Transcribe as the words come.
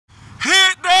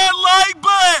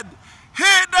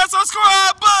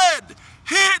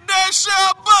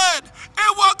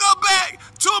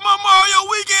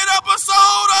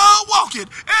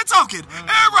walking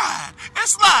and ride and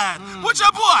slide with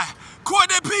your boy,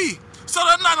 Courtney P. So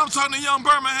tonight I'm talking to Young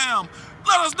Birmingham.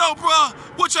 Let us know, bro,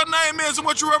 what your name is and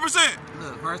what you represent.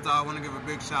 Look, first off, I want to give a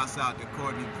big shout out to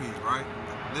Courtney P, right?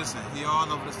 Listen, he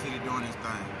all over the city doing his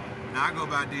thing. Now I go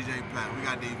by DJ Pakk. We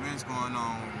got the events going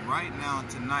on right now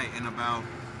tonight in about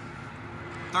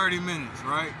 30 minutes,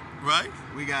 right? Right.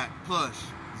 We got Plush.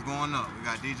 It's going up. We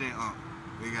got DJ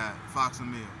We got Fox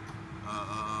and Mill.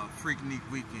 Freaknik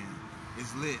Weekend.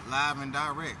 It's lit, live and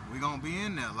direct. We gonna be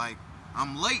in there. Like,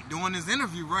 I'm late doing this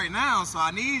interview right now, so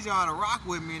I need y'all to rock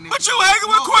with me. But you hanging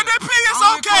with Courtney P, it's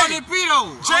okay. Courtney P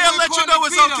though. JL let you know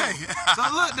it's okay.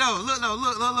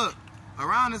 So look.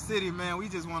 Around the city, man, we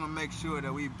just want to make sure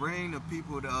that we bring the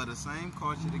people that are the same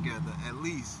culture together, at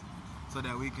least, so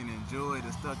that we can enjoy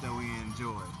the stuff that we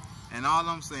enjoy. And all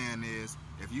I'm saying is,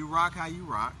 if you rock how you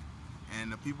rock,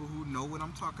 and the people who know what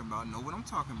I'm talking about,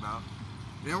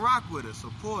 then rock with us,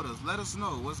 support us, let us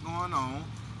know what's going on,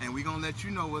 and we're going to let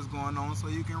you know what's going on so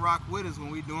you can rock with us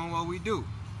when we doing what we do.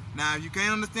 Now, if you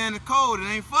can't understand the code, it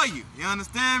ain't for you. You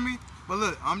understand me? But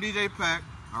look, I'm DJ Pakk.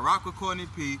 I rock with Courtney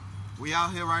P. We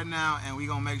out here right now, and we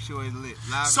gonna make sure it's lit.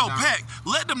 Live so, Pakk,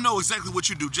 let them know exactly what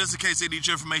you do, just in case they need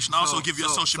your information. Also, give your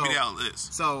social media outlets.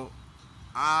 So,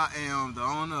 I am the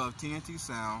owner of TNT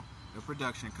Sound, the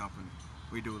production company.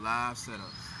 We do live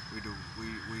setups. We do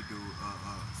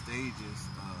stages,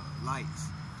 lights,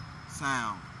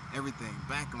 sound, everything,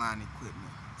 backline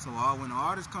equipment. So, when the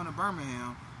artists come to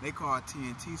Birmingham, they call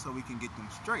TNT so we can get them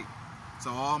straight. So,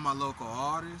 all my local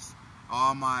artists,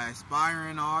 all my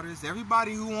aspiring artists,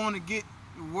 everybody who want to get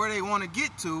where they want to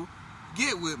get to,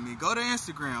 get with me. Go to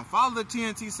Instagram, follow the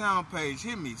TNT Sound page,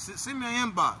 hit me, send me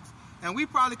an inbox, and we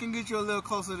probably can get you a little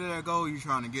closer to that goal you're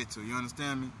trying to get to. You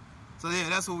understand me? So yeah,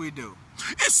 that's what we do.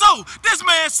 And so, this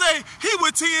man say he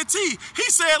with TNT. He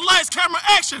said lights, camera,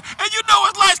 action. And you know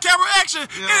it's lights, camera, action.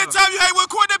 Anytime you hang with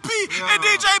Courtney P and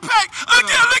DJ Pakk.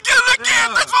 Again.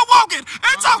 Thanks for walking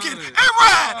and talking and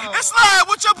ride and slide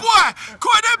with your boy,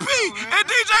 Courtney P and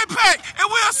DJ Pakk. And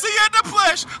we'll see you in the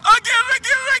flesh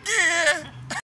again.